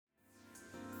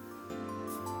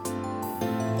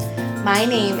My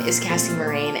name is Cassie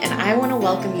Moraine, and I want to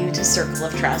welcome you to Circle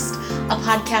of Trust, a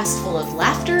podcast full of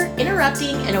laughter,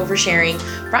 interrupting, and oversharing,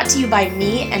 brought to you by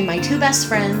me and my two best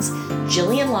friends,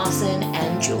 Jillian Lawson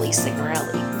and Julie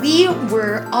Signorelli. We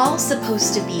were all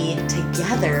supposed to be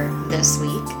together this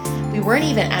week. We weren't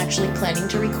even actually planning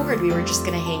to record. We were just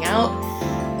going to hang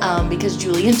out because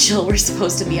Julie and Jill were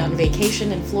supposed to be on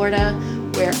vacation in Florida,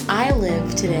 where I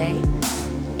live today,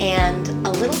 and a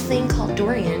little thing called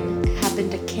Dorian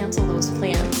happened to cancel those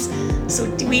plans. So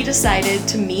we decided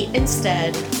to meet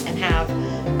instead and have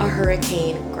a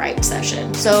hurricane gripe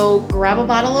session. So grab a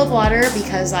bottle of water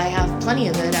because I have plenty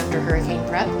of it after hurricane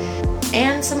prep,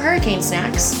 and some hurricane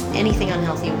snacks, anything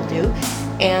unhealthy will do,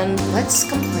 and let's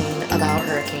complain about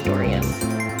Hurricane Dorian.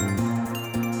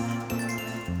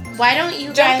 Why don't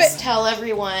you guys tell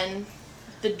everyone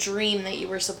the dream that you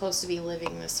were supposed to be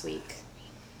living this week?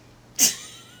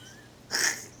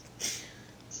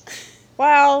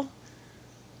 Well,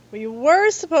 we were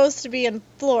supposed to be in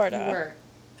Florida. We were.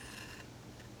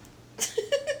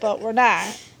 But we're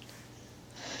not.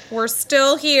 We're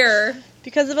still here.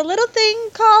 Because of a little thing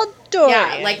called Dorian.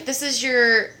 Yeah, like this is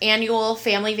your annual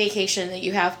family vacation that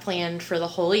you have planned for the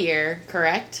whole year,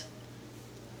 correct?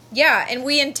 Yeah, and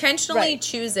we intentionally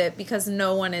choose it because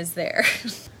no one is there.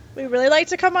 We really like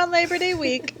to come on Labor Day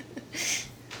week.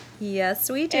 Yes,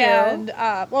 we do. And,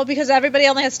 because everybody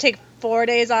only has to take 4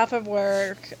 days off of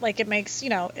work. Like, it makes,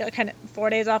 kind of 4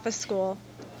 days off of school.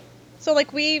 So,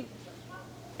 we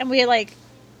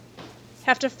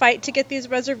have to fight to get these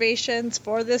reservations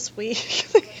for this week.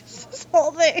 This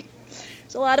whole thing.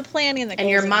 There's a lot of planning that goes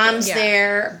into it. And your mom's Yeah.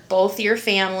 there, both your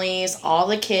families, all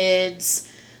the kids,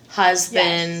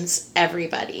 husbands,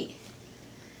 everybody.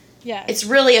 Yeah. It's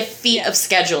really a feat of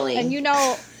scheduling. And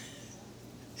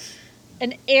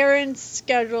an errand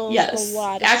schedule is a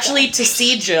lot of Actually, stuff. to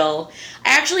see Jill,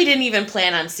 I actually didn't even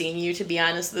plan on seeing you, to be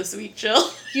honest, this week,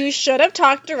 Jill. You should have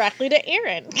talked directly to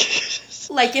Erin.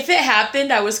 Like, if it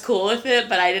happened, I was cool with it,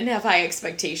 but I didn't have high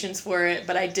expectations for it.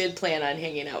 But I did plan on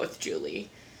hanging out with Julie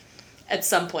at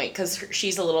some point, because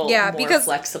she's a little more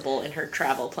flexible in her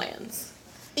travel plans.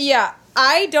 Yeah,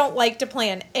 I don't like to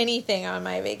plan anything on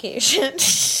my vacation.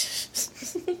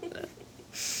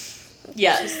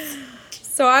 Yes.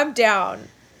 So I'm down.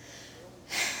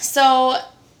 So,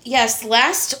 yes,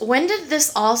 when did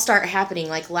this all start happening?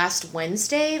 Like last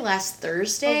Wednesday? Last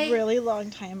Thursday? A really long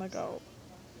time ago.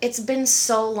 It's been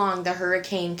so long. The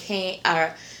hurricane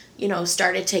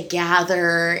started to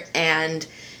gather, and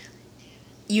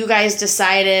you guys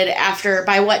decided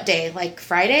by what day? Like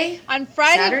Friday? On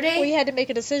Friday, Saturday? we had to make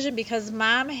a decision because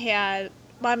Mom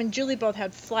and Julie both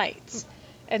had flights.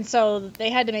 And so they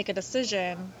had to make a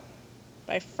decision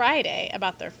by Friday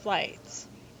about their flights.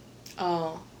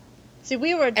 Oh. See,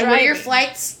 we were driving. And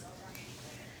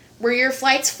were your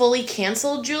flights fully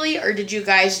canceled, Julie, or did you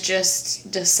guys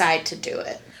just decide to do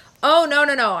it? Oh,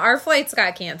 no. Our flights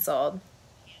got canceled.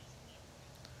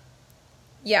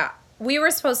 Yeah. We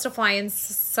were supposed to fly in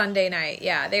Sunday night.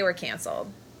 Yeah, they were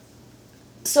canceled.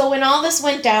 So when all this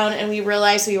went down and we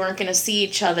realized we weren't going to see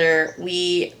each other,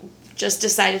 we just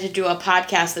decided to do a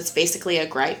podcast that's basically a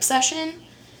gripe session.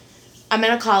 I'm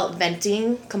going to call it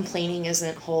venting. Complaining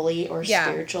isn't holy or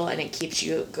spiritual, and it keeps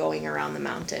you going around the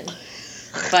mountain.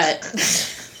 But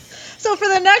So for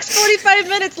the next 45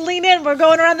 minutes, lean in. We're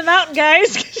going around the mountain,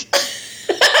 guys.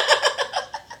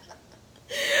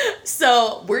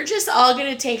 So we're just all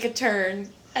going to take a turn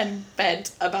and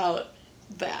vent about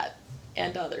that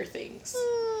and other things.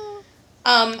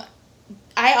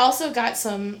 I also got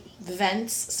some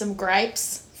vents, some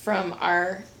gripes from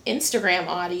our Instagram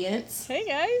audience. Hey,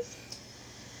 guys.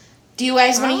 Do you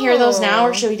guys want to hear those now,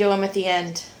 or should we do them at the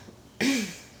end?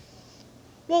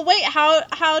 Well, wait.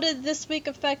 How did this week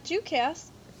affect you, Cass?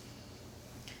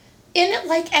 In,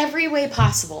 every way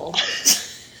possible.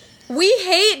 We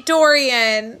hate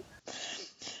Dorian.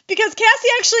 Because Cassie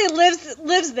actually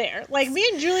lives there. Me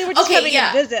and Julie were just coming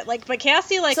to visit. But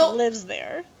Cassie, lives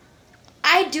there.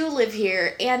 I do live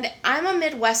here, and I'm a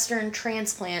Midwestern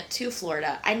transplant to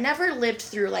Florida. I never lived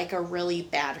through, a really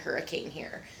bad hurricane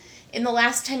here. In the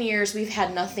last 10 years, we've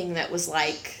had nothing that was,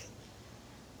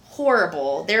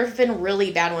 horrible. There have been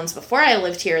really bad ones before I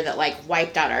lived here that,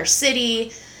 wiped out our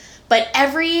city. But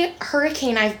every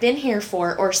hurricane I've been here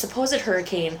for, or supposed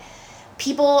hurricane,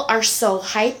 people are so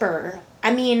hyper.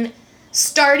 I mean,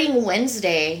 starting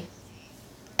Wednesday,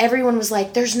 everyone was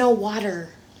like, there's no water.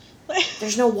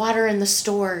 There's no water in the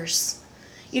stores.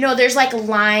 There's,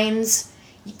 lines.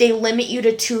 They limit you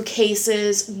to 2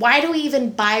 cases. Why do we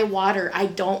even buy water? I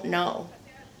don't know.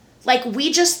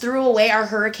 We just threw away our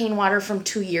hurricane water from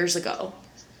 2 years ago.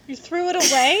 You threw it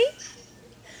away?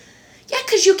 Yeah,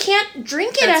 because you can't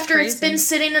drink it That's after it's crazy. been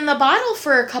sitting in the bottle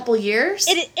for a couple years.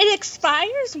 It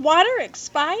expires? Water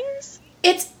expires?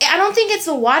 I don't think it's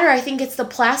the water. I think it's the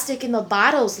plastic in the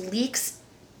bottles leaks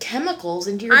chemicals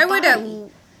into your body.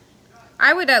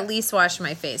 I would at least wash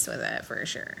my face with it for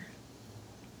sure.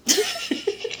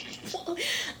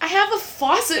 I have a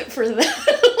faucet for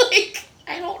that. Like,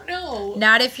 I don't know.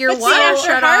 Not if your But see, water after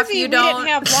shut Harvey, off. You we don't didn't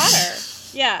have water.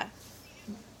 Yeah.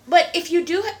 But if you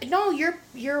do, no,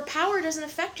 your power doesn't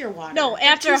affect your water. No, They're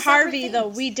after two separate Harvey, though,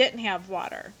 things. we didn't have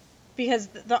water. Because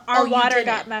Oh, our you water didn't.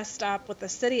 got messed up with the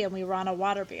city and we were on a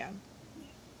water ban.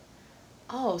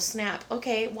 Oh, snap.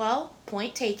 Okay, well,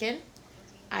 point taken.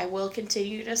 I will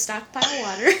continue to stockpile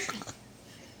water.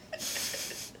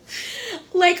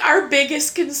 Like, our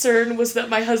biggest concern was that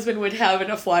my husband would have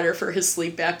enough water for his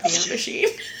sleep apnea machine.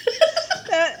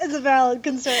 That is a valid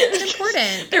concern. It's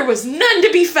important. There was none to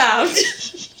be found.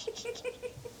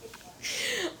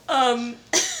 Oh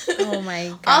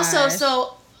my gosh. Also,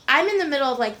 so I'm in the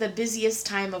middle of like the busiest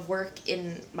time of work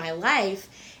in my life,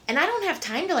 and I don't have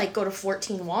time to like go to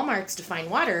 14 Walmarts to find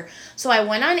water. So I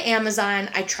went on Amazon.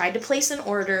 I tried to place an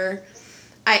order.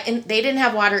 And they didn't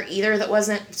have water either that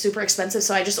wasn't super expensive,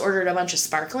 so I just ordered a bunch of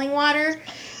sparkling water.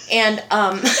 And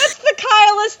That's the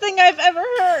Kylest thing I've ever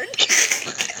heard.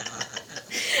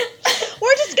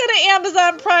 We're just gonna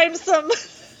Amazon Prime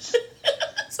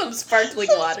some sparkling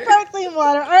water. sparkling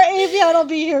water. Our Avion will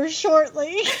be here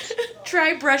shortly.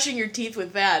 Try brushing your teeth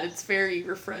with that. It's very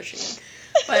refreshing.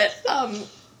 But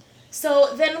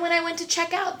so then when I went to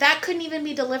check out, that couldn't even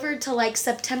be delivered till like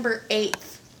September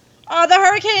 8th. Oh, the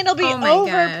hurricane will be Oh my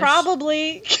over gosh.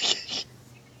 probably.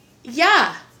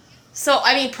 Yeah. So,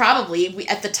 I mean, probably.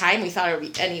 At the time, we thought it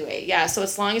would be... Anyway, yeah, so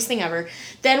it's the longest thing ever.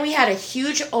 Then we had a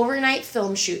huge overnight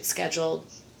film shoot scheduled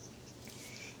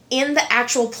in the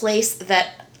actual place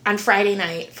that... On Friday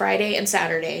night, Friday and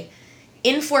Saturday,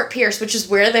 in Fort Pierce, which is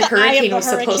where the eye of hurricane the was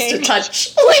supposed to hurricane.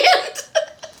 touch land.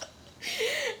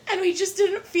 And we just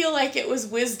didn't feel like it was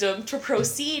wisdom to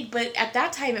proceed. But at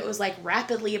that time, it was, like,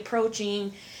 rapidly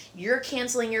approaching... You're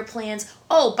canceling your plans.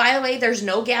 Oh, by the way, there's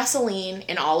no gasoline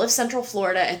in all of Central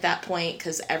Florida at that point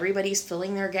because everybody's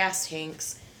filling their gas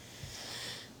tanks.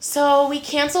 So we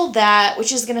canceled that,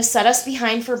 which is going to set us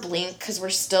behind for Blink because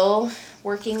we're still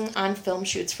working on film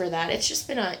shoots for that. It's just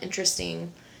been an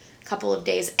interesting couple of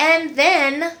days. And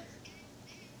then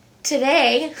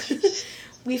today,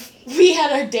 we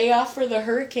had our day off for the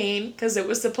hurricane because it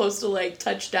was supposed to like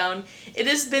touch down. It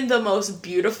has been the most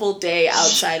beautiful day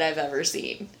outside I've ever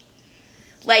seen.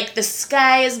 Like, the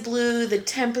sky is blue, the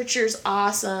temperature's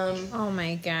awesome. Oh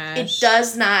my gosh. It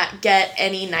does not get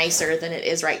any nicer than it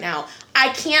is right now. I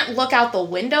can't look out the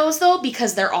windows, though,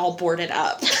 because they're all boarded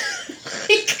up.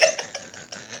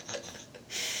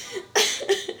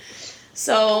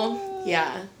 So,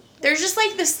 yeah. There's just,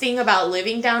 like, this thing about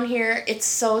living down here. It's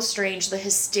so strange. The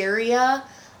hysteria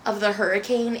of the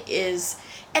hurricane is...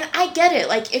 And I get it.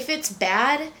 Like, if it's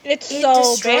bad, it so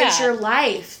destroys bad. your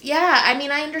life. Yeah, I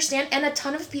mean, I understand. And a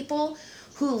ton of people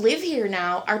who live here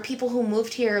now are people who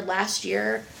moved here last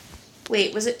year.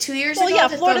 Wait, was it 2 years Well, ago yeah,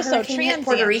 that Florida's the so hurricane hit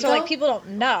Puerto transient, Rico? so like people don't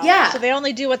know. Yeah. So they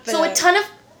only do what the So a ton of...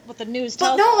 what the news But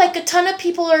tells no, them. like, a ton of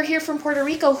people are here from Puerto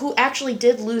Rico who actually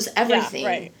did lose everything. Yeah,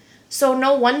 right. So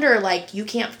no wonder, like, you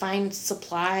can't find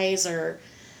supplies or...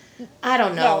 I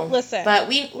don't know. No, listen. But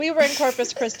we were in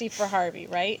Corpus Christi for Harvey,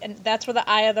 right? And that's where the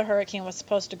eye of the hurricane was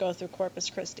supposed to go through Corpus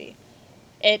Christi.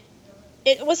 It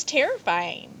was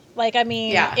terrifying. Like, I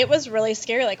mean, Yeah. it was really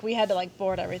scary. Like, we had to like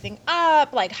board everything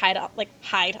up, like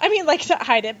hide. I mean, like not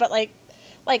hide it, but like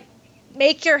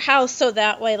make your house so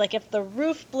that way, like if the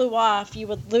roof blew off, you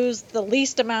would lose the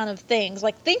least amount of things.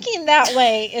 Like thinking that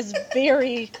way is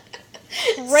very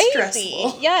crazy.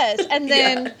 Stressful. Yes, and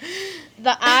then. Yeah.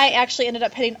 The eye actually ended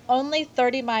up hitting only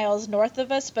 30 miles north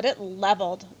of us, but it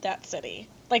leveled that city.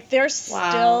 Like, they're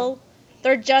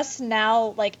just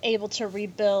now, like, able to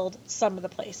rebuild some of the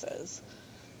places.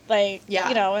 Like, Yeah.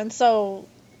 you know, and so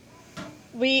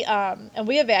we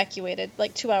evacuated,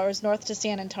 like, 2 hours north to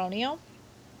San Antonio.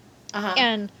 Uh-huh.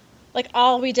 And, like,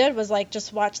 all we did was, like,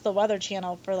 just watch the Weather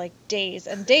Channel for, like, days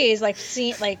and days, like,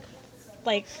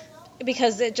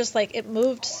 because it just, like, it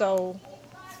moved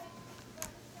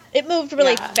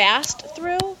really Yeah. fast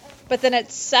through, but then it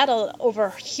settled over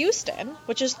Houston,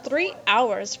 which is 3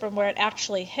 hours from where it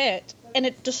actually hit, and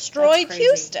it destroyed That's crazy.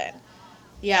 Houston.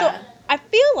 Yeah. So I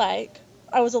feel like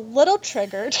I was a little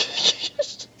triggered, I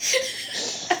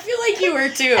feel like you were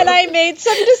too. and I made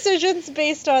some decisions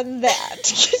based on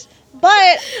that.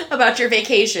 But, About your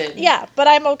vacation. yeah, but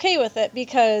I'm okay with it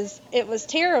because it was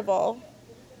terrible,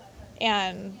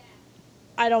 and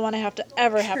I don't want to have to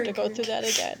go through that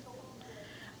again.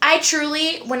 I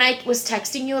truly, when I was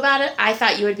texting you about it, I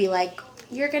thought you would be like,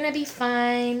 you're going to be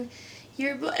fine.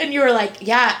 And you were like,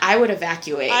 yeah, I would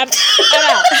evacuate. I'm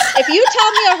out. If you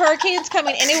tell me a hurricane's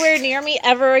coming anywhere near me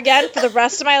ever again for the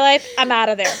rest of my life, I'm out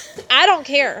of there. I don't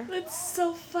care. That's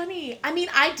so funny. I mean,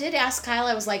 I did ask Kyle,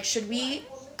 I was like, should we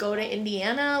go to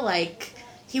Indiana? Like,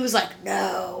 he was like,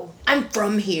 no, I'm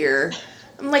from here.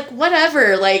 I'm like,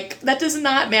 whatever. Like, that does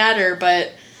not matter.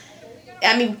 But,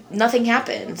 I mean, nothing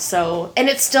happened. So, and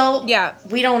it's still,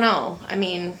 we don't know. I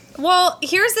mean. Well,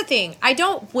 here's the thing. I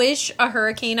don't wish a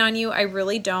hurricane on you. I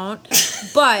really don't.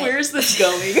 But where's this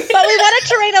going? But we want it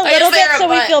to rain a little bit so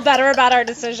we feel better about our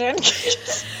decision.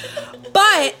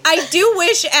 But I do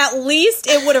wish at least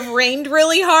it would have rained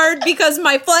really hard because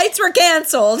my flights were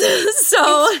canceled.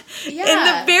 So, in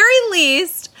the very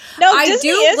least, I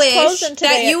Disney do is wish closing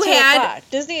today that you at 2 had. o'clock.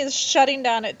 Disney is shutting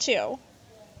down at 2.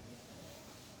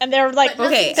 And they're like,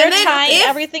 okay, they're tying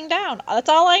everything down. That's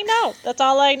all I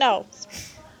know.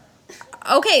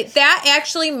 Okay, that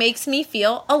actually makes me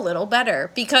feel a little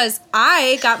better because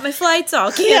I got my flights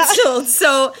all canceled.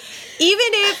 So even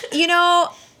if,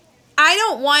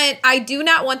 I do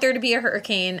not want there to be a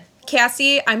hurricane.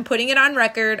 Cassie, I'm putting it on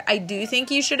record. I do think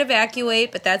you should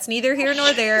evacuate, but that's neither here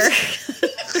nor there.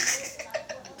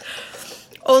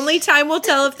 Only time will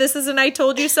tell if this is an I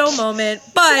told you so moment.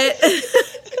 But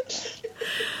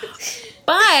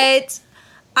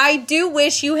I do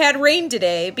wish you had rain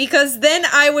today because then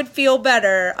I would feel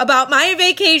better about my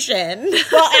vacation.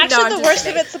 Well, actually, the worst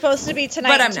of it's supposed to be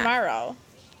tonight and tomorrow.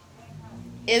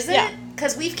 Is it?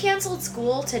 Because we've canceled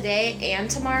school today and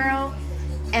tomorrow,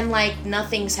 and, like,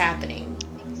 nothing's happening.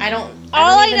 All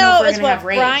I know is what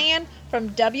Brian from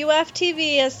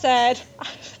WFTV has said.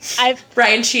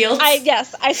 Brian Shields?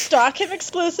 I stalk him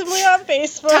exclusively on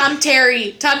Facebook. Tom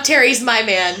Terry's my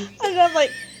man. And I'm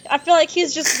like, I feel like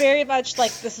he's just very much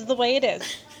like, this is the way it is.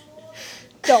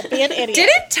 Don't be an idiot.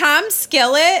 Didn't Tom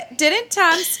Skilling,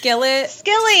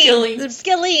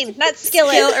 not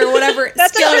Skillet. Or whatever.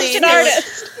 That's a Christian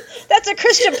artist. That's a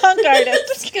Christian punk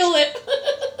artist. Skillet.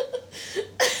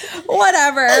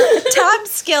 Whatever. Tom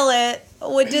Skillet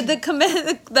did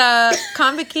the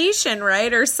convocation,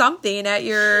 right? Or something at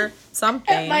your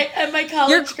something. At my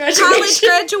college graduation. College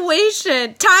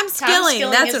graduation. Tom Skilling,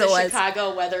 that's what it was. He's a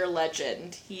Chicago weather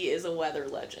legend. He is a weather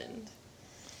legend.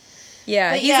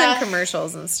 Yeah, he's in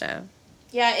commercials and stuff.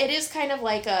 Yeah, it is kind of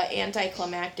like a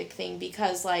anticlimactic thing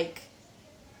because, like,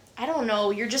 I don't know,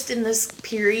 you're just in this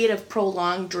period of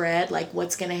prolonged dread, like,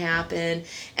 what's going to happen?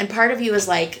 And part of you is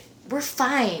like, we're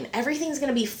fine. Everything's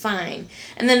going to be fine.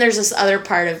 And then there's this other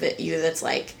part of you that's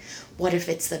like, what if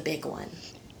it's the big one?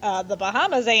 The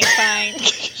Bahamas ain't fine.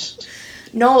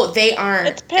 No, they aren't.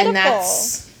 It's pitiful.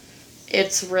 And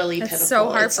it's really pitiful. It's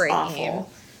so heartbreaking. It's awful.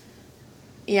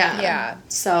 Yeah. Yeah.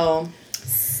 So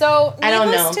I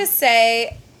don't know. To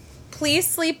say, please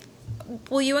sleep.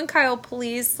 Will you and Kyle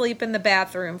please sleep in the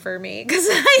bathroom for me? Because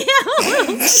I am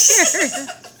a little scared.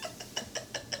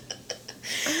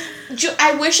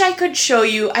 I wish I could show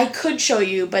you. I could show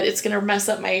you, but it's going to mess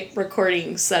up my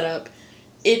recording setup.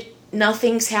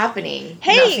 Nothing's happening.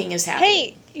 Nothing is happening.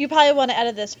 Hey, you probably want to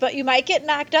edit this, but you might get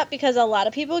knocked up because a lot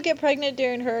of people get pregnant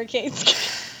during hurricanes.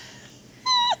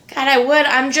 God, I would.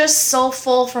 I'm just so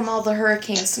full from all the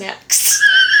hurricane snacks.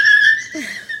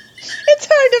 It's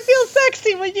hard to feel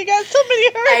sexy when you got so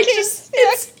many hurricanes.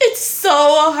 It's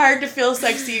so hard to feel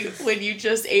sexy when you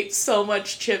just ate so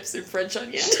much chips and French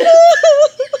onion.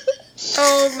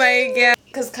 Oh my God.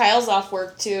 Because Kyle's off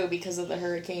work too because of the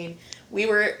hurricane.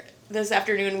 This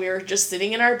afternoon, we were just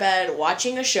sitting in our bed,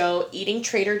 watching a show, eating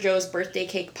Trader Joe's birthday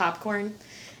cake popcorn.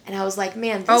 And I was like,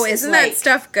 man, this is isn't that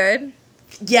stuff good?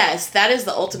 Yes, that is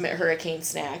the ultimate hurricane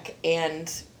snack. And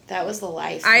that was the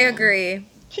life. I agree.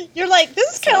 You're like,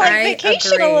 this is kind of like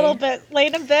vacation a little bit.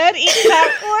 Laying in bed, eating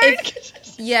popcorn.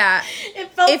 Yeah. It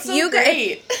felt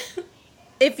great.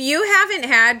 If you haven't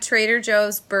had Trader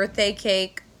Joe's birthday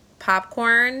cake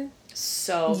popcorn,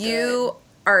 so good. You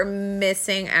are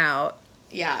missing out.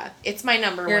 Yeah, it's my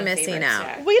number You're one missing favorite out.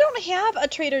 snack. We don't have a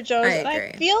Trader Joe's, I and agree.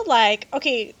 I feel like,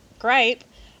 Gripe,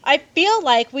 I feel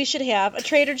like we should have a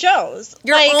Trader Joe's.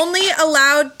 You're only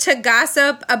allowed to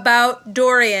gossip about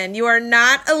Dorian. You are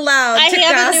not allowed to gossip.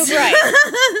 I have a new Gripe.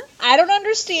 I don't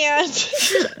understand.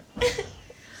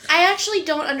 I actually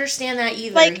don't understand that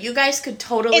either. Like, you guys could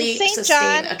totally in St.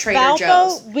 sustain John, a Trader Valpo,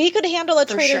 Joe's. We could handle a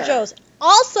Trader sure. Joe's.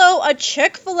 Also, a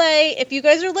Chick-fil-A. If you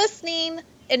guys are listening,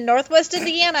 in Northwest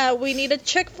Indiana, we need a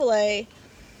Chick-fil-A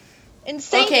in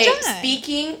St. John. Okay,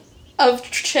 speaking of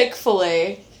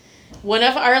Chick-fil-A, one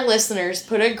of our listeners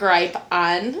put a gripe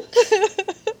on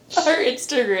our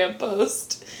Instagram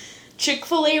post.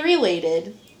 Chick-fil-A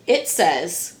related. It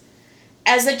says,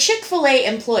 as a Chick-fil-A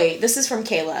employee, this is from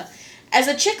Kayla. As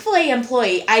a Chick-fil-A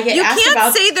employee, I get asked about... You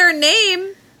can't say their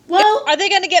name. Well... Are they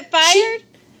going to get fired?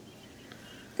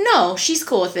 No, she's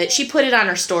cool with it. She put it on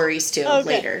her stories, too,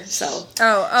 later, so...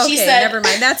 Oh, okay, she said, never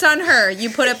mind. That's on her. You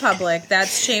put it public.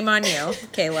 That's shame on you,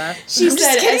 Kayla. She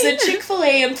said, as a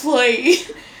Chick-fil-A employee,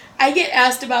 I get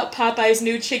asked about Popeye's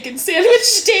new chicken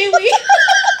sandwich daily.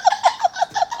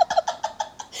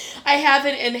 I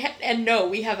haven't, and no,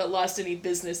 we haven't lost any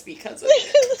business because of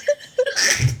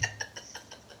it.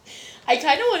 I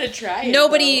kind of want to try it.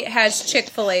 Nobody has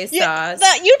Chick-fil-A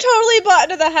sauce. You totally bought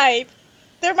into the hype.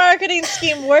 Their marketing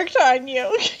scheme worked on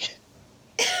you.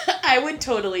 I would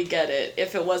totally get it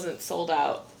if it wasn't sold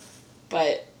out.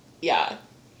 But, yeah.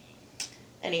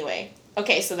 Anyway.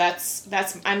 Okay, so that's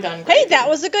I'm done. Hey, that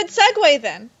was a good segue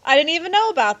then. I didn't even know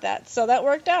about that, so that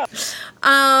worked out.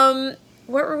 What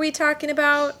were we talking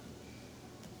about?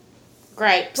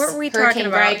 Gripes. What were we Hurricane talking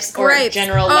about? Gripes or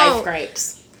general life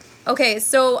gripes. Okay,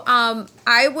 so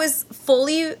I was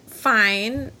fully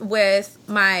fine with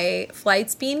my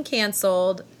flights being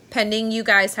canceled pending you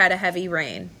guys had a heavy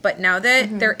rain. But now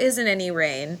that there isn't any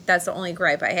rain, that's the only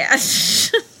gripe I had.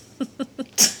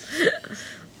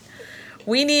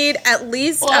 We need at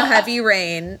least a heavy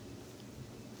rain.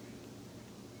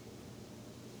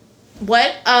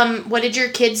 What did your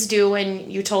kids do when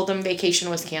you told them vacation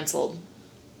was canceled?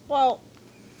 Well,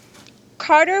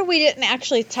 Carter, we didn't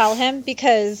actually tell him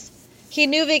because he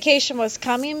knew vacation was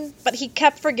coming, but he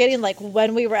kept forgetting, like,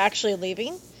 when we were actually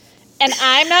leaving. And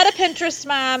I'm not a Pinterest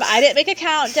mom. I didn't make a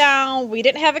countdown. We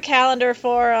didn't have a calendar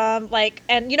for him.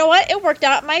 And you know what? It worked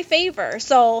out in my favor.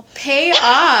 So pay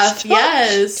off,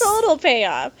 yes. Total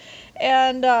payoff.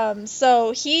 And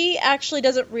so he actually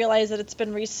doesn't realize that it's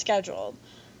been rescheduled.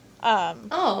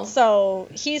 So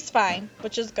he's fine,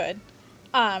 which is good.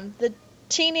 The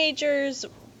teenagers...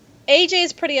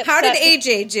 AJ's pretty upset. How did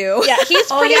AJ do? Yeah, he's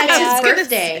pretty mad. It's his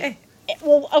birthday.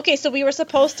 Well, okay, so we were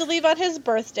supposed to leave on his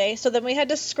birthday, so then we had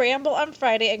to scramble on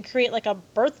Friday and create like a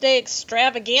birthday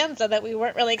extravaganza that we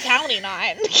weren't really counting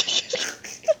on.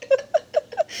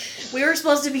 We were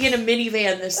supposed to be in a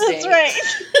minivan this day. That's right.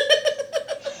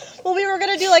 Well, we were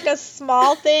going to do like a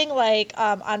small thing, like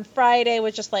on Friday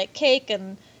with just like cake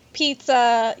and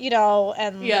pizza,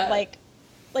 and like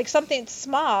something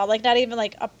small, like not even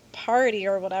like a party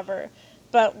or whatever.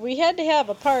 But we had to have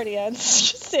a party on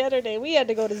Saturday. We had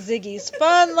to go to Ziggy's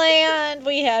Funland.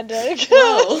 We had to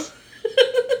go.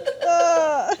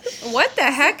 What the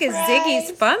heck is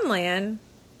Ziggy's Funland?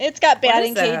 It's got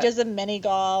batting cages and mini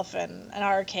golf and an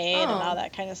arcade and all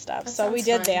that kind of stuff. So we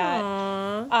did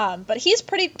that. But he's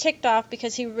pretty ticked off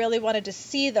because he really wanted to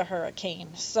see the hurricane.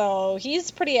 So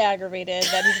he's pretty aggravated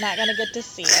that he's not going to get to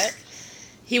see it.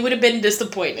 He would have been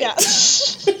disappointed. Yeah.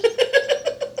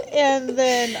 And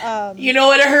then... you know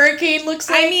what a hurricane looks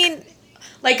like? I mean...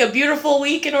 Like a beautiful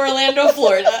week in Orlando,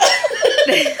 Florida.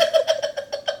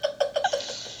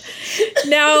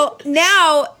 Now,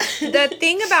 the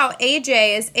thing about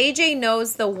AJ is AJ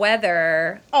knows the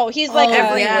weather. Oh, he's like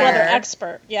a weather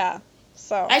expert. Yeah.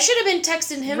 So I should have been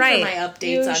texting him for my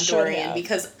updates on Dorian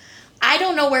because I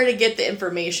don't know where to get the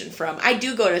information from. I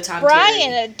do go to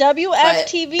Brian at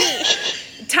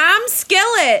WFTV. Tom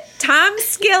Skillet.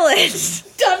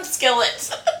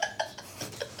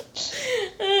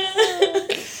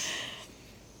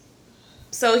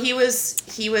 So he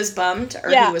was bummed, or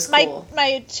he was cool?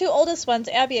 My two oldest ones,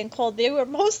 Abby and Cole, they were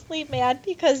mostly mad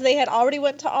because they had already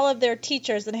went to all of their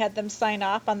teachers and had them sign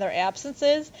off on their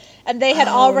absences, and they had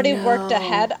already worked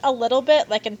ahead a little bit,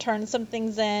 like and turned some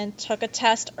things in, took a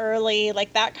test early,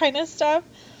 like that kind of stuff.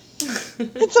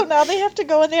 And so now they have to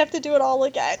go and they have to do it all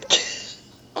again.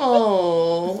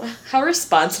 Oh, how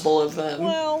responsible of them.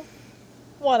 Well,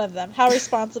 one of them. How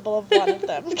responsible of one of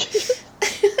them.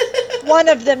 One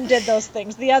of them did those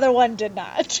things. The other one did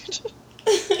not.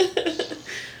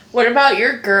 What about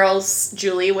your girls,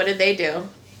 Julie? What did they do?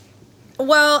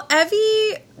 Well,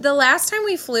 Evie, the last time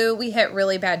we flew, we hit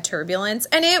really bad turbulence.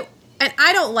 And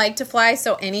I don't like to fly,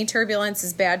 so any turbulence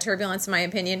is bad turbulence in my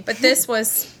opinion. But this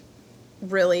was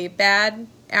really bad,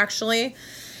 actually.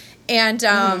 And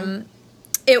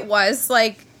it was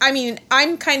like, I mean,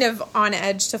 I'm kind of on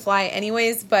edge to fly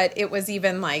anyways, but it was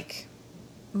even like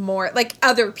more, like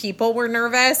other people were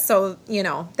nervous. So, you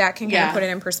know, that can kind of put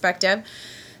it in perspective.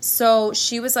 So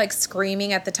she was like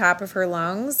screaming at the top of her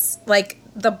lungs, like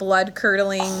the blood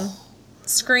curdling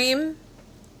scream.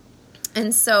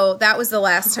 And so that was the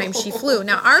last time she flew.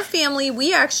 Now, our family,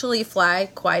 we actually fly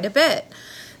quite a bit.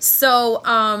 So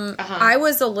I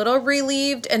was a little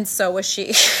relieved, and so was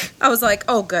she. I was like,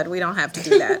 oh, good, we don't have to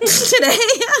do that today.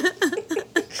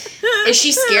 Is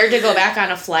she scared to go back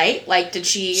on a flight? Like, did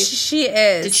she... She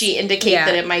is. Did she indicate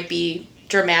that it might be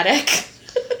dramatic?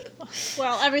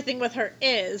 Well, everything with her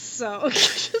is, so...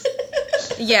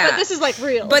 Yeah. But this is, like,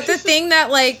 real. But the thing that,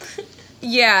 like...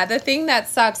 Yeah, the thing that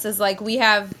sucks is, like, we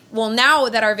have... Well, now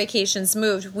that our vacation's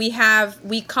moved, we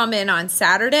come in on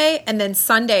Saturday, and then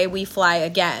Sunday we fly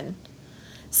again.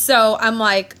 So I'm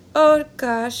like, oh,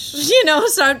 gosh. You know,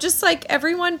 so I'm just like,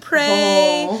 everyone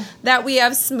pray that we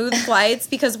have smooth flights,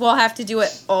 because we'll have to do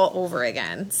it all over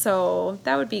again. So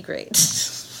that would be great.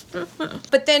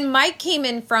 But then Mike came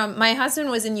in from... My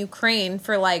husband was in Ukraine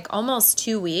for, like, almost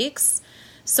 2 weeks.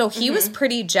 So he was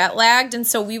pretty jet lagged, and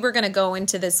so we were going to go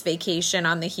into this vacation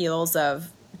on the heels of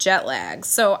jet lag.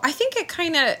 So I think it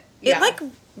kind of,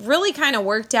 really kind of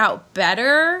worked out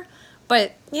better,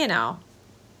 but, you know,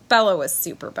 Bella was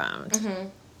super bummed.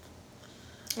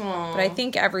 But I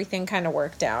think everything kind of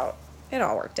worked out. It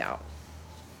all worked out.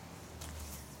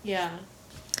 Yeah.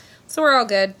 So we're all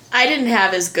good. I didn't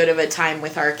have as good of a time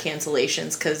with our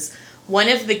cancellations, because one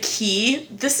of the key,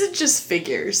 this is just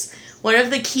figures, one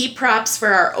of the key props for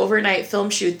our overnight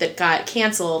film shoot that got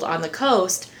canceled on the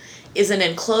coast is an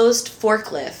enclosed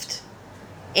forklift.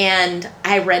 And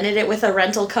I rented it with a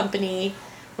rental company,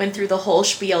 went through the whole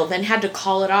spiel, then had to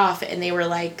call it off. And they were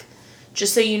like,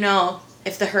 just so you know,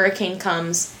 if the hurricane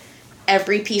comes,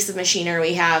 every piece of machinery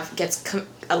we have gets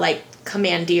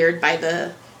commandeered by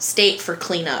the state for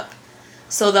cleanup.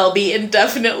 So they'll be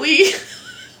indefinitely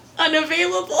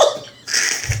unavailable.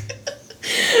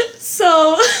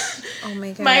 So... Oh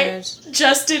my gosh.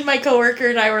 Justin, my coworker,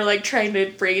 and I were like trying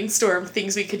to brainstorm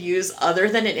things we could use other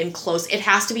than an enclosed. It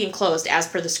has to be enclosed as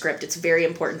per the script. It's very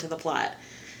important to the plot.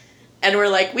 And we're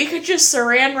like, we could just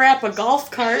saran wrap a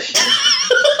golf cart.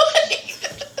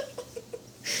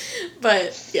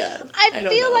 But yeah, I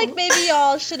feel like maybe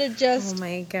y'all should have just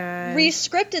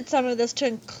re-scripted some of this to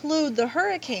include the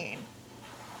hurricane.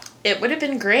 It would have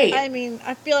been great. I mean,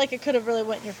 I feel like it could have really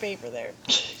went in your favor there.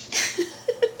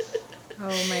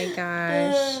 Oh my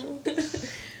gosh.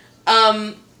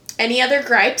 Any other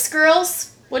gripes,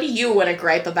 girls? What do you want to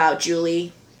gripe about,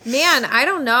 Julie? Man, I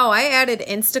don't know. I added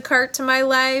Instacart to my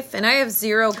life, and I have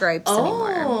 0 gripes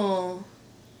anymore. Oh.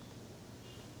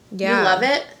 Yeah. You love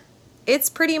it? It's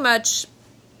pretty much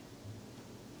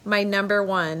my number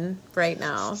one right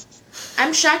now.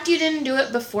 I'm shocked you didn't do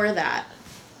it before that.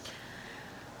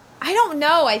 I don't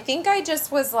know. I think I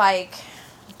just was, like,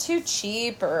 too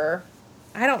cheap, or...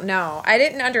 I don't know. I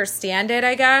didn't understand it,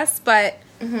 I guess, but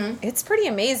it's pretty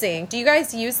amazing. Do you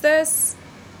guys use this?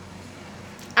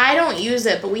 I don't use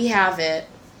it, but we have it.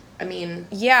 I mean...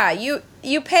 Yeah, you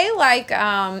pay like,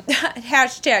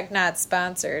 hashtag not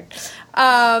sponsored.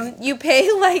 You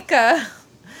pay like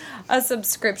a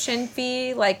subscription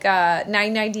fee, like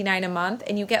 $9.99 a month,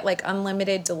 and you get like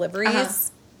unlimited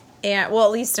deliveries. And well,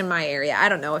 at least in my area. I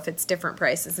don't know if it's different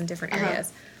prices in different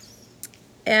areas.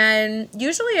 And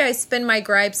usually I spend my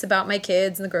gripes about my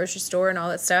kids in the grocery store and all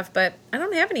that stuff, but I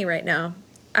don't have any right now.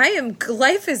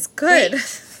 Life is good.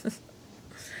 Wait.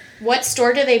 What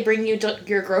store do they bring you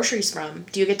your groceries from?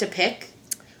 Do you get to pick?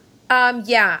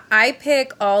 Yeah, I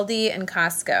pick Aldi and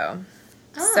Costco.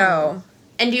 Oh. So.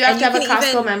 And do you have to have a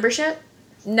Costco membership?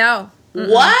 No.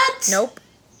 What? Nope.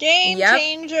 Game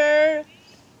changer.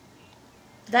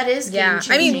 That is game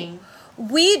changing. I mean,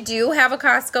 we do have a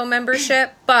Costco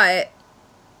membership, but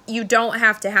you don't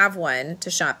have to have one to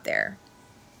shop there.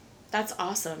 That's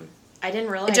awesome. I didn't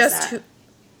realize that.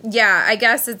 Yeah, I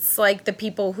guess it's like the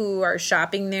people who are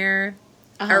shopping there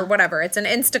or whatever. It's an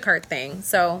Instacart thing.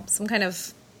 So some kind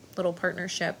of little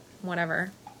partnership,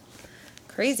 whatever.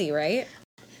 Crazy, right?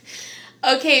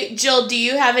 Okay, Jill, do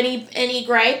you have any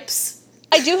gripes?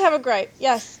 I do have a gripe,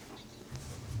 yes.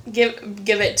 Give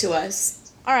it to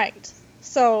us. All right.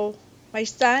 So my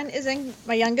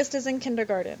youngest is in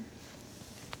kindergarten.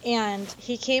 And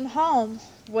he came home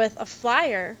with a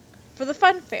flyer for the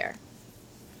fun fair.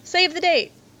 Save the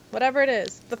date, whatever it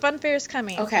is. The fun fair is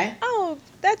coming. Okay. Oh,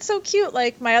 that's so cute.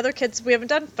 Like, my other kids, we haven't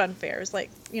done fun fairs, like,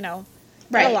 in a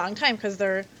long time because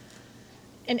they're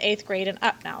in 8th grade and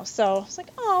up now. So it's like,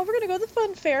 oh, we're going to go to the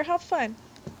fun fair. How fun.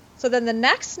 So then the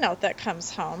next note that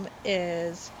comes home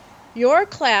is your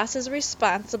class is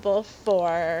responsible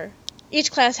for...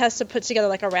 Each class has to put together,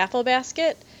 like, a raffle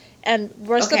basket. And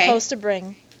we're supposed to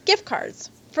bring... gift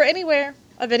cards for anywhere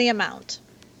of any amount.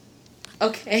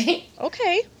 Okay.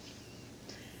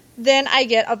 Then I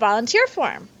get a volunteer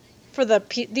form for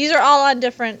these are all on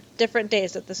different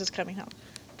days that this is coming home.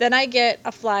 Then I get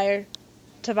a flyer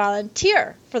to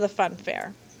volunteer for the fun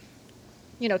fair.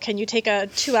 Can you take a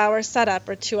 2-hour setup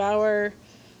or 2-hour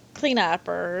cleanup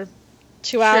or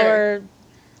 2-hour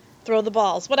throw the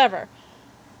balls, whatever.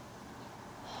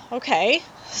 Okay,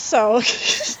 so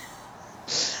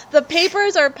the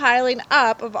papers are piling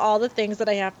up of all the things that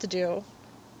I have to do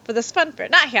for this fun fair.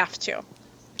 Not have to.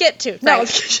 Get to. No.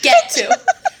 Right. Get to.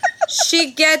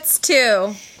 She gets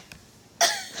to.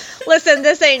 Listen,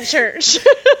 this ain't church.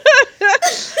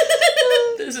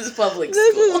 This is public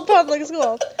school. This is public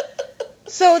school.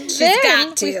 So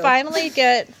then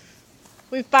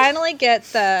we finally get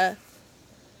the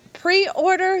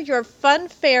pre-order your fun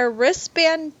fair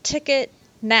wristband ticket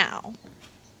now.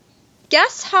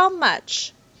 Guess how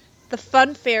much the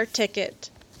fun fair ticket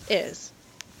is?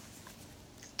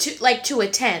 To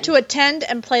attend. To attend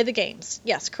and play the games.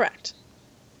 Yes, correct.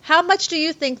 How much do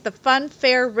you think the fun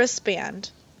fair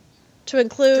wristband to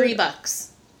include $3?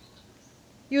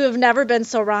 You have never been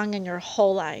so wrong in your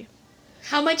whole life.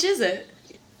 How much is it?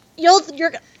 You're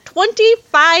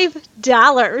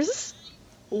 $25.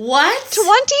 What?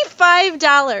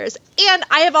 $25. And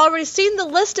I have already seen the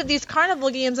list of these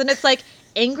carnival games, and it's like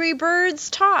Angry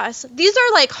Birds Toss. These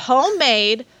are like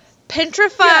homemade,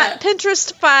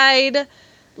 Pinterestified,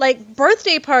 like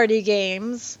birthday party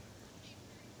games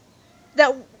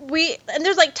and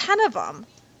there's like 10 of them.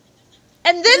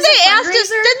 And then they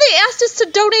asked us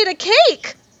to donate a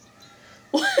cake.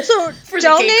 So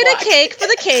donate a cake for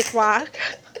the cakewalk.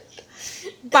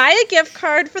 Buy a gift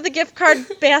card for the gift card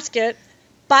basket.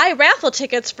 Buy raffle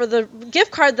tickets for the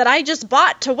gift card that I just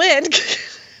bought to win.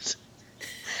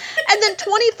 And then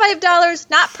 $25,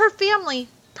 not per family,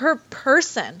 per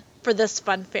person for this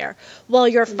fun fair. Well,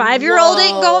 your 5-year-old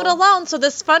ain't going alone, so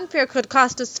this fun fair could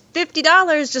cost us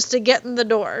 $50 just to get in the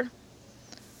door.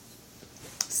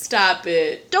 Stop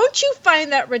it. Don't you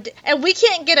find that ridiculous? And we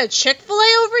can't get a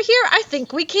Chick-fil-A over here? I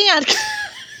think we can.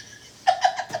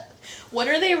 What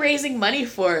are they raising money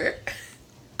for?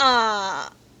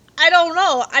 I don't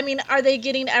know. I mean, are they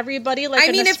getting everybody like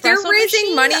an espresso if they're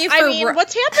raising machine? money for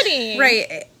what's happening?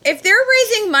 Right. If they're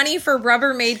raising money for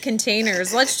Rubbermaid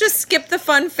containers, let's just skip the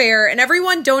fun fair and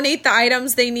everyone donate the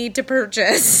items they need to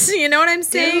purchase. You know what I'm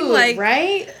saying? Dude, like,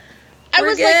 right?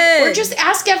 We're good. Or just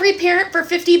ask every parent for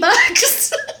 $50.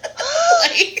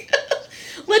 Like,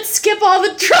 let's skip all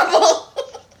the trouble.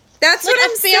 That's what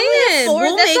I'm saying.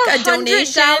 We'll make a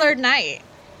donation. $100 night.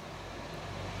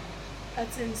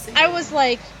 That's insane. I was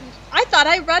like, I thought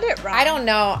I read it wrong. I don't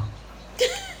know.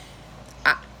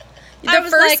 The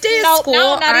first day of school,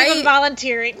 no, not even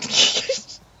volunteering.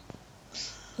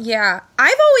 Yeah,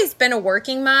 I've always been a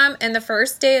working mom, and the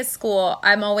first day of school,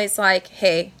 I'm always like,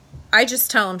 hey, I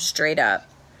just tell them straight up,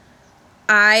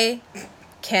 I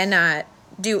cannot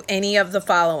do any of the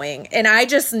following, and I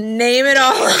just name it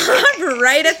all up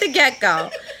right at the get-go,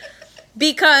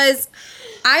 because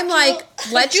I'm like,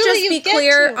 let's just be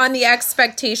clear on the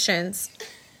expectations.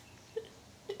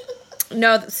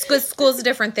 No, school's a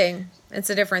different thing. It's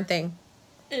a different thing.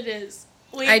 It is.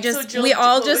 We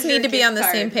all just need to be on the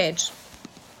same page.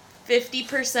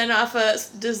 50% off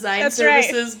design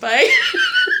services by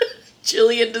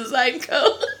Jillian Design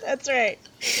Co. That's right.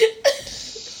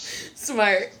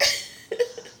 Smart.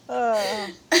 No,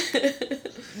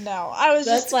 I was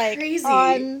just like, crazy.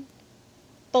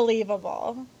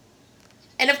 Unbelievable.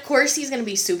 And of course he's going to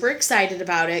be super excited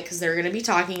about it because they're going to be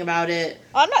talking about it.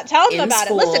 I'm not telling him about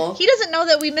school. it. Listen, he doesn't know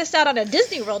that we missed out on a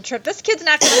Disney World trip. This kid's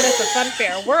not going to miss a fun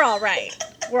fair. We're all right.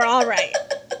 We're all right.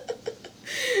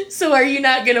 So are you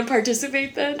not going to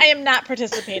participate then? I am not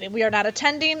participating. We are not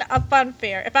attending a fun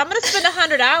fair. If I'm going to spend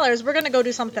 $100, we're going to go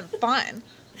do something fun.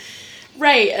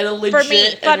 Right, at a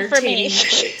legit fun for me.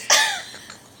 Place.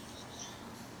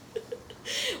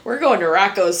 We're going to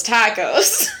Rocco's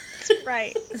Tacos.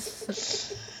 Right.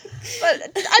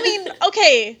 But, I mean,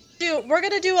 okay, dude, we're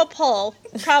going to do a poll,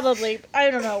 probably.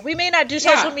 I don't know. We may not do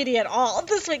social media at all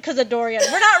this week because of Dorian.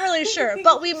 We're not really sure,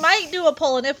 but we might do a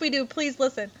poll, and if we do, please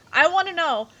listen. I want to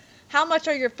know, how much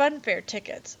are your fun fair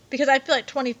tickets? Because I feel like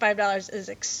 $25 is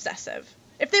excessive.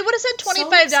 If they would have said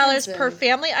 $25 per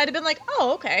family, I'd have been like,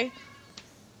 oh, okay.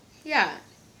 Yeah.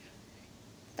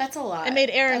 That's a lot. I made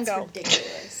Aaron That's go.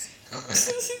 Ridiculous.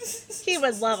 He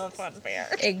would love a fun fair.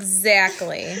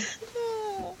 Exactly.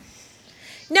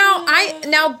 Now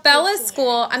Bella's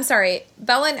school,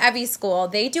 Bella and Evie's school,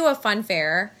 they do a fun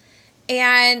fair,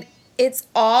 and it's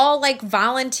all like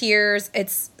volunteers.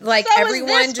 It's like so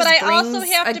everyone just brings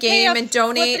a game and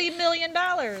donate $3 million.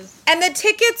 And the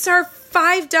tickets are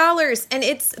 $5, and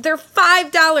they're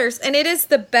 $5, and it is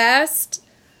the best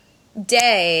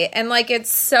day, and like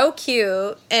it's so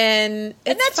cute, and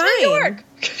it's that's fine. New York.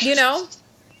 You know,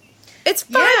 it's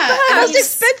 $5. The most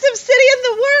expensive city in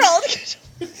the world.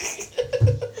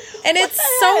 And it's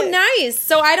so nice.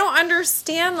 So I don't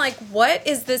understand, like, what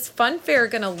is this fun fair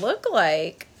gonna look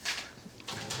like?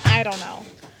 I don't know.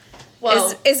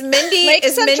 Well, is Mindy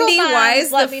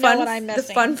Wise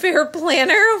the fun fair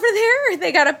planner over there?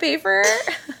 They gotta pay for her.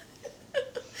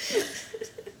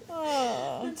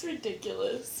 Oh, that's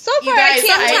ridiculous. So far, I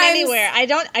can't win anywhere.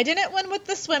 I didn't win with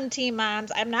the swim team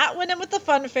moms. I'm not winning with the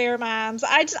fun fair moms.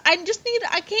 I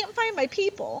can't find my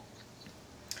people.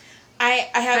 I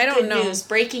have good news.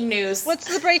 Breaking news. What's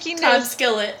the breaking news? Todd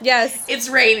Skillet. Yes. It's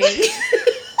raining.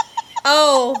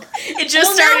 Oh. It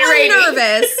just started raining. I'm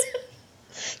nervous.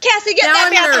 Cassie, get now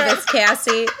that bathroom. I'm nervous,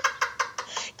 Cassie.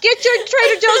 Get your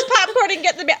Trader Joe's popcorn and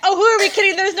get the Oh, who are we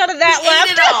kidding? There's none of that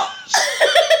left. Ate it all.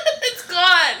 It's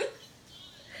gone.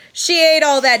 She ate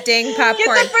all that dang popcorn.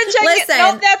 Get the French onion. Listen.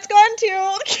 Nope, that's gone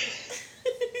too.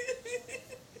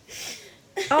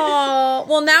 Oh,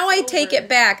 well, now I take it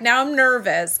back. Now I'm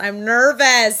nervous.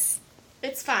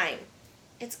 It's fine.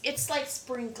 It's like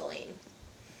sprinkling.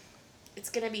 It's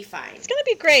going to be fine. It's going to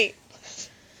be great.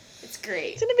 It's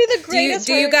great. It's going to be the greatest.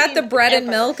 Do you got the bread ever.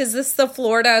 and milk? Is this the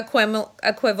Florida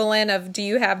equivalent of do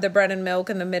you have the bread and milk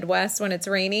in the Midwest when it's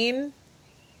raining?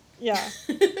 Yeah.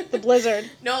 The blizzard.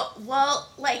 No, well,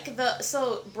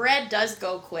 so bread does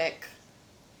go quick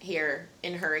here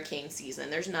in hurricane season.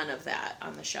 There's none of that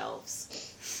on the shelves.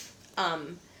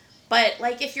 But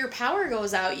like if your power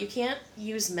goes out, you can't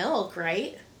use milk,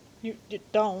 right? You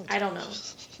don't. I don't know.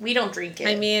 We don't drink it.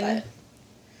 I mean, but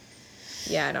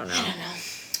yeah, I don't know.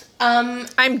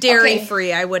 I'm dairy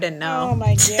free. I wouldn't know. Oh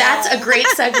my god. That's a great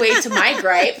segue to my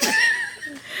gripe.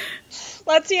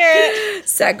 Let's hear it.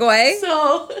 Segue.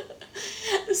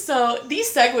 So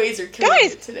these segues are killing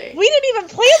it today. We didn't even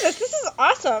plan this. This is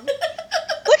awesome.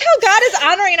 Look how God is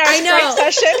honoring our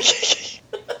gripe session.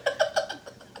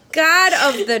 God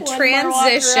of the transition. More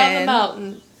walk around the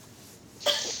mountain.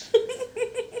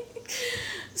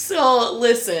 So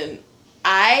listen,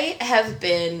 I have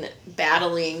been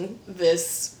battling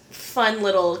this fun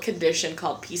little condition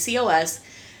called PCOS.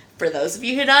 For those of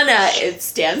you who don't know, it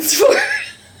stands for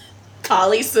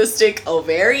polycystic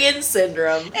ovarian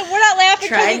syndrome. And we're not laughing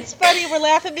because it's funny. We're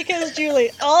laughing because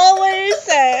Julie always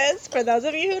says, for those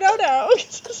of you who don't know.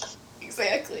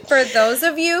 Exactly. For those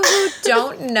of you who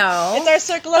don't know. It's our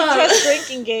Circle of Trust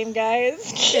drinking game,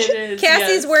 guys. It is,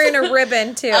 Cassie's wearing a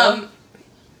ribbon, too.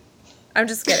 I'm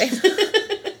just kidding.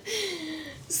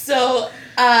 So,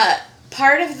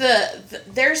 part of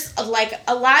there's a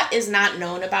lot is not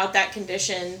known about that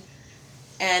condition,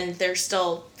 and they're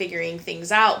still figuring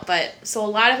things out, but so a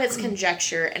lot of it's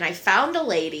conjecture, and I found a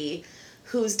lady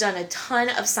who's done a ton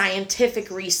of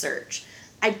scientific research.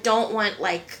 I don't want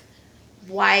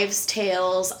wives'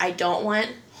 tales. I don't want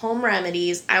home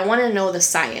remedies. I want to know the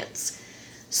science.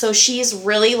 So she's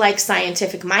really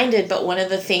scientific minded, but one of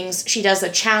the things, she does a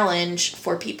challenge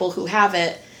for people who have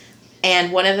it,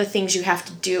 and one of the things you have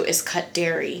to do is cut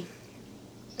dairy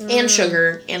and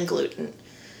sugar and gluten.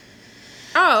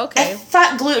 Oh, okay. I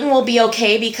thought gluten will be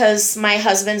okay because my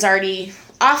husband's already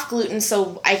off gluten,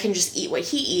 so I can just eat what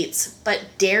he eats. But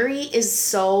dairy is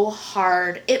so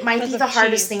hard. It might be the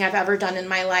hardest thing I've ever done in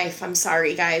my life. I'm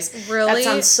sorry, guys. Really? That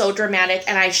sounds so dramatic,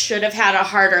 and I should have had a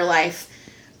harder life.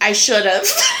 I should have.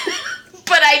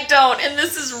 But I don't, and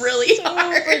this is really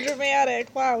hard. Super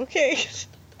dramatic. Wow, okay.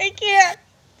 I can't.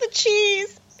 The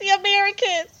cheese. The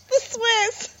American. The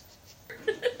Swiss.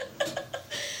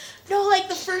 No,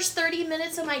 the first 30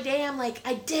 minutes of my day, I'm like,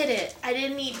 I did it. I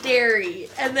didn't eat dairy.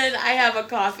 And then I have a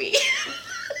coffee.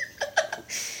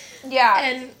 Yeah.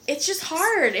 And it's just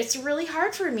hard. It's really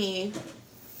hard for me.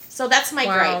 So that's my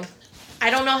gripe. I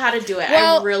don't know how to do it.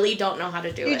 I really don't know how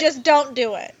to do it. You just don't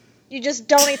do it. You just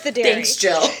don't eat the dairy. Thanks,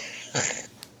 Jill.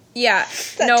 Yeah.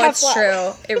 No, it's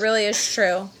true. It really is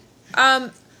true.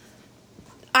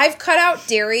 I've cut out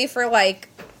dairy for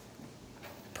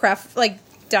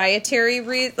dietary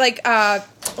be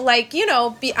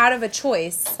out of a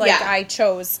choice. I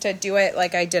chose to do it.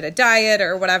 I did a diet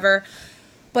or whatever.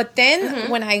 But then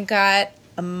when I got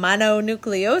a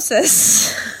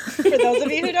mononucleosis. For those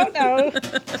of you who don't know.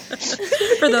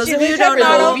 For those of you who don't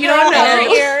know. You don't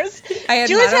know. Years.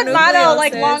 Julie's had mono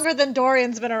longer than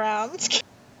Dorian's been around.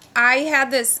 I had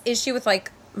this issue with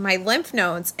my lymph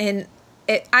nodes, and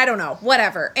I don't know,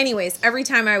 whatever. Anyways, every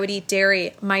time I would eat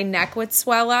dairy, my neck would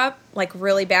swell up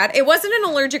really bad. It wasn't an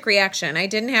allergic reaction. I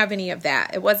didn't have any of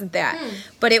that. It wasn't that.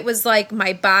 But it was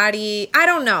my body, I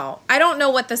don't know. I don't know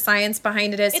what the science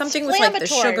behind it is. It's something with the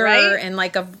sugar, right? and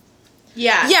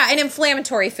yeah, an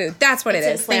inflammatory food. That's what it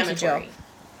is. Thank you, Jill.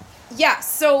 Yeah,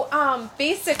 so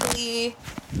basically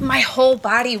my whole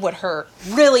body would hurt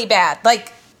really bad.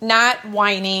 Not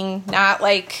whining, not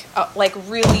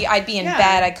really, I'd be in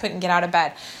bed, I couldn't get out of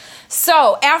bed.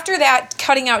 So after that,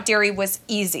 cutting out dairy was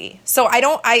easy. So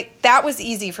that was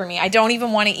easy for me. I don't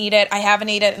even want to eat it. I haven't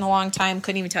eaten it in a long time.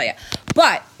 Couldn't even tell you.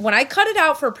 But when I cut it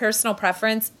out for personal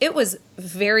preference, it was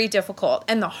very difficult.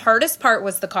 And the hardest part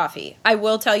was the coffee. I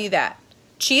will tell you that.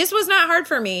 Cheese was not hard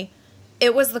for me.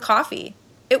 It was the coffee.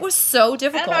 It was so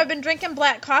difficult. I don't know. I've been drinking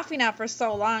black coffee now for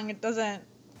so long. It doesn't.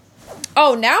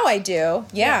 Oh, now I do.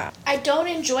 Yeah. I don't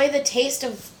enjoy the taste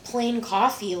of plain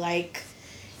coffee, like...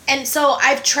 And so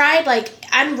I've tried, like,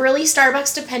 I'm really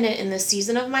Starbucks dependent in this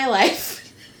season of my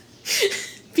life.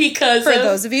 Because for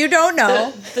those of you who don't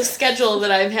know. The schedule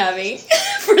that I'm having.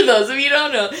 For those of you who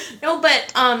don't know. No,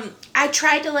 but I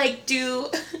tried to, like, do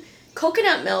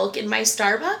coconut milk in my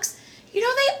Starbucks. You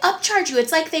know, they upcharge you.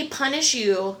 It's like they punish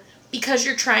you because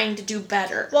you're trying to do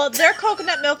better. Well, their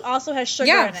coconut milk also has sugar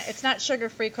in it. It's not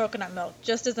sugar-free coconut milk,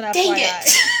 just as an FYI. Dang it.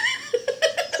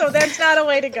 So that's not a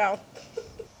way to go.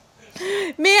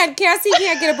 Man, Cassie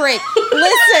can't get a break.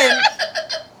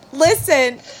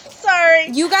 Listen. Sorry.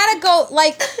 You gotta go,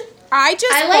 like, I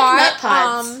like nut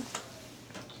pods.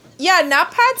 Yeah,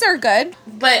 nut pods are good.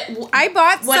 But I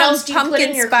bought what some else do you pumpkin put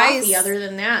in your spice coffee other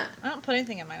than that? I don't put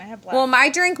anything in mine. I have black. Well, I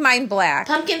drink mine black.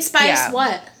 Pumpkin spice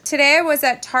what? Today I was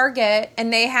at Target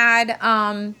and they had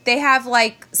they have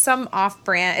like some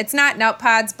off-brand. It's not nut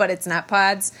pods, but it's nut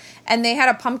pods, and they had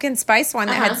a pumpkin spice one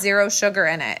that had 0 sugar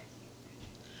in it.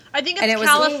 I think it's and it was,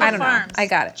 California I don't know. Farms. I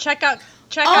got it. Check out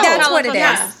that's what it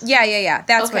is. Farms. Yeah.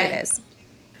 That's what it is.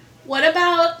 What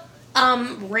about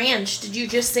ranch? Did you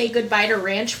just say goodbye to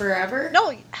ranch forever?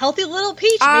 No, Healthy Little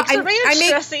Peach makes a ranch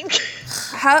dressing.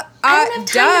 I don't have time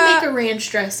to make a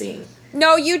ranch dressing.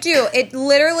 No, you do. It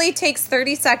literally takes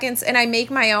 30 seconds, and I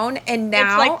make my own, and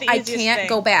now like I can't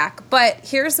go back. But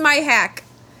here's my hack.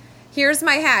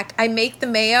 I make the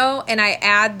mayo, and I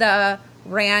add the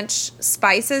ranch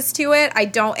spices to it. I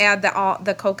don't add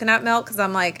the coconut milk because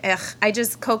I'm like, I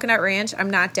just coconut ranch. I'm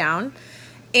not down.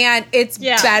 And it's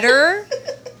better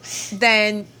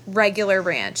than regular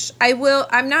ranch.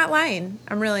 I'm not lying.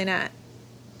 I'm really not.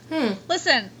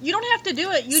 Listen, you don't have to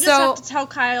do it. You just have to tell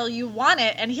Kyle you want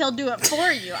it, and he'll do it for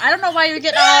you. I don't know why you're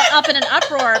getting all up in an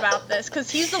uproar about this, because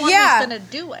he's the one who's going to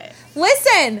do it.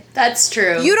 Listen. That's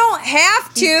true. You don't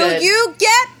have to. You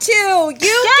get to.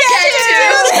 You get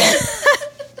to.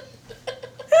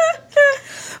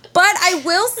 But I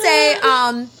will say,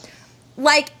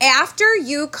 like, after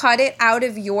you cut it out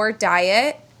of your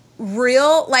diet,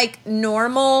 real, like,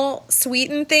 normal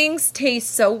sweetened things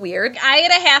taste so weird. I ate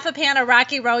a half a pan of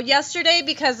Rocky Road yesterday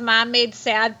because Mom made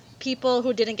sad people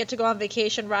who didn't get to go on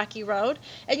vacation Rocky Road.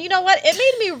 And you know what? It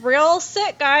made me real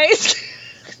sick, guys.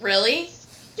 Really?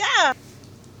 Yeah.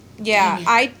 Yeah,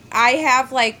 I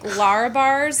have, like, Lara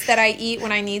bars that I eat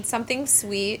when I need something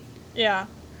sweet. Yeah.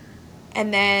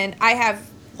 And then I have,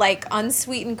 like,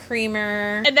 unsweetened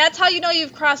creamer. And that's how you know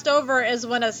you've crossed over, is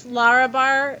when a Lara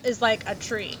bar is like a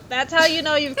treat. That's how you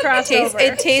know you've crossed over.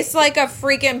 It tastes like a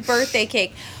freaking birthday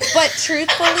cake. But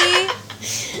truthfully,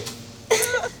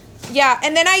 yeah.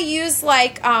 And then I use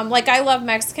like I love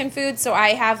Mexican food, so I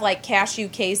have like cashew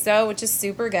queso, which is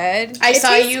super good. I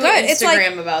saw you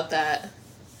Instagram about that.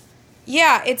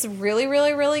 Yeah, it's really,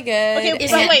 really, really good. Okay,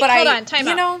 hold on, time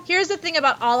out. Here's the thing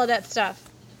about all of that stuff.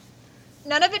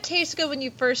 None of it tastes good when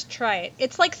you first try it.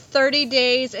 It's like 30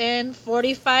 days in,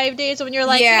 45 days when you're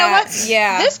like, you know what?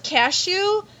 Yeah. This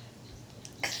cashew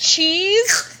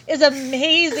cheese is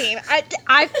amazing.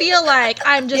 I feel like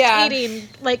I'm just eating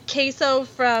like queso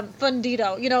from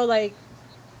Fundido, you know, like,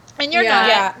 and you're not.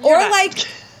 Yeah. You're or not.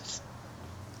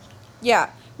 like,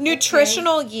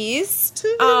 nutritional yeast.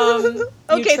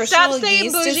 Okay, stop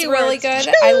saying bougie is really words.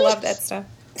 good. I love that stuff.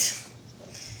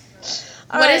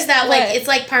 What is that like? It's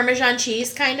like Parmesan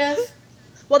cheese, kind of?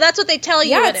 Well, that's what they tell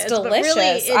you it is. It's delicious. But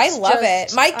really, I love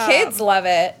it. My kids love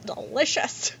it.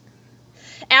 Delicious.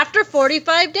 After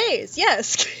 45 days,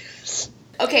 yes.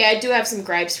 Okay, I do have some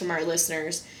gripes from our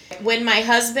listeners. When my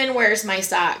husband wears my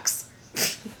socks.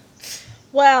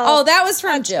 Well, that was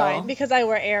from Jill. Fine, because I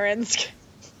wear errands.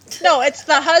 No, it's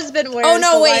the husband wears. Oh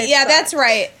no, wait, socks. that's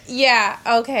right. Yeah,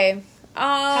 okay.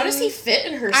 How does he fit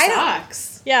in her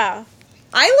socks? Yeah.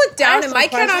 I looked down and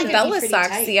Mike had on Bella socks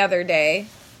tight. The other day.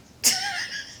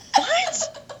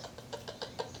 What?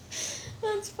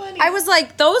 That's funny. I was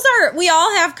like, we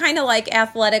all have kind of like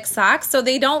athletic socks, so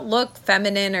they don't look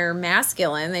feminine or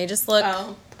masculine. They just look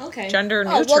gender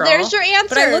neutral. Well, there's your answer.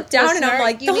 But I looked down and I'm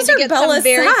like, those are Bella's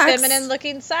very socks. feminine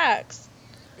looking socks.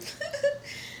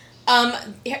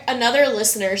 Another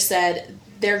listener said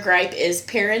their gripe is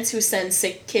parents who send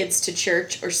sick kids to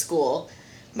church or school.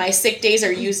 My sick days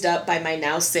are used up by my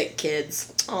now sick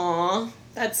kids. Aw,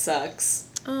 that sucks.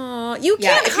 Oh, you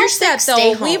can't help that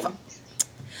though.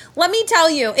 Let me tell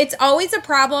you, it's always a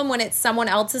problem when it's someone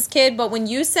else's kid, but when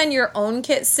you send your own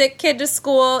sick kid to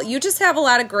school, you just have a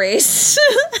lot of grace.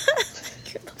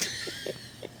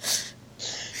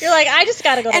 You're like, I just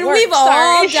got to go to and work. We've Sorry.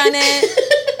 all done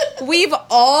it. We've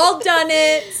all done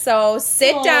it. So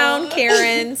sit down,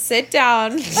 Karen. Sit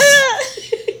down.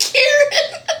 Karen.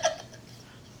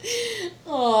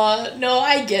 Oh, no,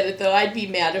 I get it, though. I'd be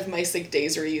mad if my sick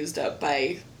days were used up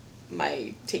by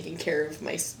my taking care of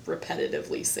my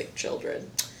repetitively sick children.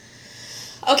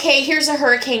 Okay, here's a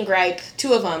hurricane gripe.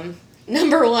 2 of them.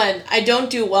 Number 1, I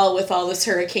don't do well with all this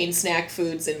hurricane snack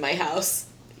foods in my house.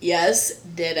 Yes,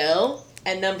 ditto.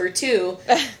 And number 2,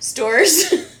 stores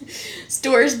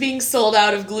being sold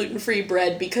out of gluten-free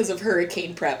bread because of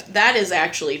hurricane prep. That is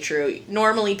actually true.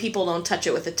 Normally, people don't touch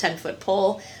it with a 10-foot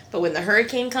pole, but when the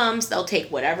hurricane comes, they'll take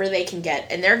whatever they can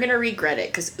get, and they're going to regret it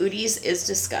because Udi's is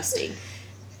disgusting.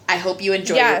 I hope you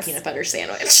enjoy your peanut butter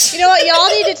sandwich. You know what? Y'all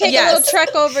need to take a little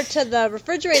trek over to the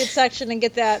refrigerated section and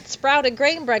get that sprouted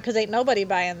grain bread because ain't nobody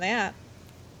buying that.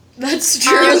 That's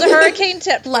true. There's a hurricane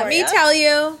tip for Let me tell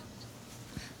you.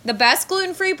 The best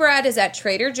gluten-free bread is at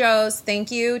Trader Joe's.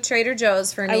 Thank you, Trader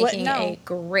Joe's, for making a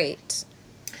great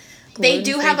They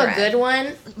do have a good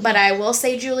one, but I will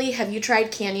say, Julie, have you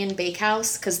tried Canyon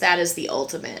Bakehouse? Because that is the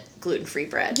ultimate gluten-free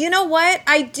bread. You know what?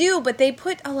 I do, but they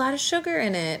put a lot of sugar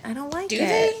in it. I don't like it. Do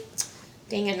they?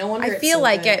 Dang it, no wonder I feel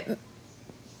like it.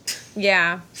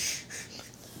 Yeah.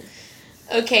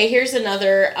 Okay, here's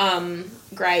another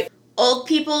gripe. Old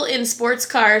people in sports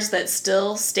cars that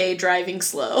still stay driving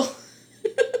slow.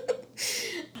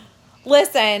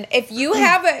 Listen, if you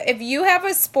have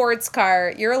a sports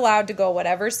car, you're allowed to go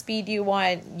whatever speed you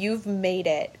want. You've made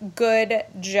it. Good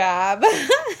job.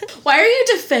 Why are you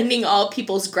defending all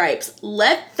people's gripes?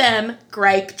 Let them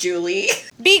gripe, Julie.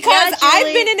 Because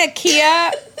I've been in a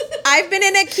Kia. I've been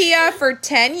in a Kia for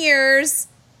 10 years.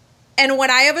 And when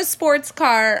I have a sports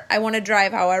car, I want to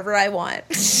drive however I want.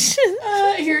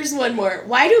 Here's one more.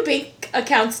 Why do bank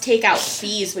accounts take out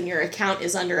fees when your account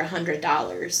is under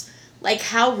 $100? Like,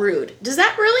 how rude. Does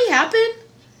that really happen?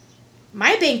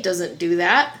 My bank doesn't do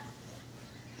that.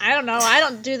 I don't know. I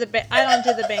don't do the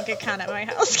bank account at my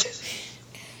house.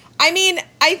 I mean,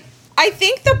 I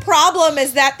think the problem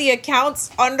is that the account's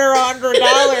under $100.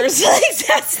 Like,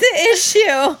 that's the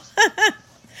issue.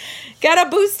 Gotta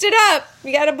boost it up.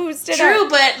 You gotta boost it up. True,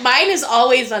 but mine is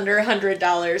always under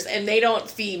 $100, and they don't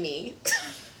fee me.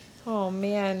 Oh,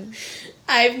 man.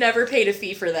 I've never paid a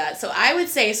fee for that. So I would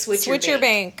say switch your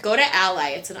bank. Go to Ally.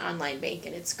 It's an online bank,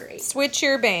 and it's great. Switch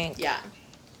your bank. Yeah.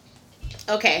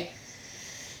 Okay.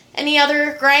 Any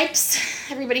other gripes?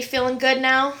 Everybody feeling good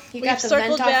now? You got the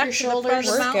vent off your shoulders?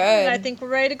 We're good. I think we're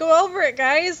ready to go over it,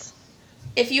 guys.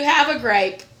 If you have a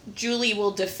gripe, Julie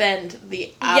will defend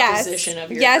the opposition of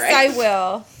your gripe. Yes, I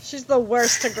will. She's the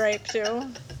worst to gripe to.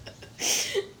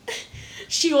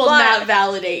 She will not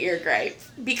validate your gripe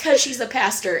because she's a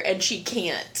pastor and she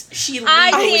can't.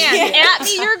 I can't. At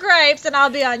me your gripes and I'll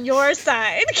be on your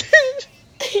side.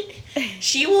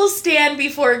 She will stand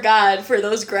before God for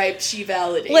those gripes she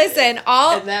validated. Listen,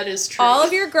 and that is true. All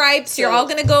of your gripes, you're all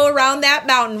going to go around that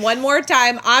mountain one more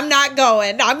time. I'm not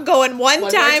going. I'm going one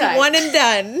time, one and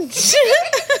done.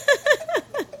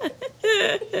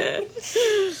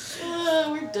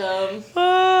 We're dumb.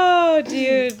 Oh,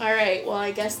 dude. All right. Well,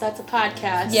 I guess that's a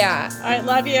podcast. Yeah. All right.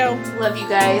 Love you. Love you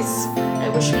guys. I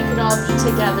wish we could all be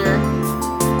together.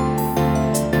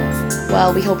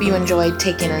 Well, we hope you enjoyed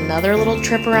taking another little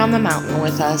trip around the mountain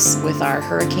with us with our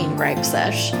Hurricane Gripe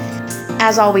Sesh.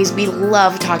 As always, we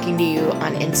love talking to you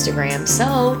on Instagram,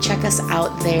 so check us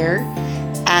out there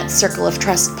at Circle of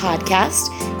Trust Podcast.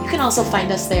 You can also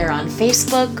find us there on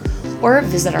Facebook or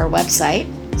visit our website,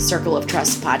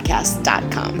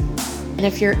 circleoftrustpodcast.com. And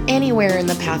if you're anywhere in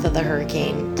the path of the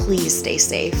hurricane, please stay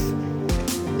safe.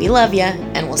 We love you,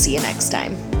 and we'll see you next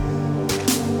time.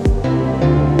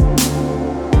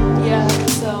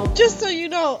 Just so you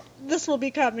know, this will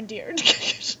be commandeered.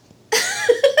 Just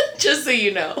so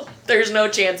you know, there's no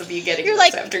chance of you getting You're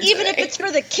this like, after even today. if it's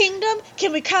for the kingdom,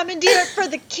 can we commandeer it for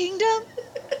the kingdom?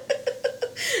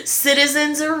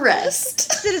 Citizens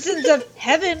arrest. Citizens of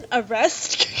heaven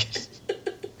arrest.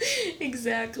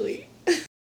 Exactly.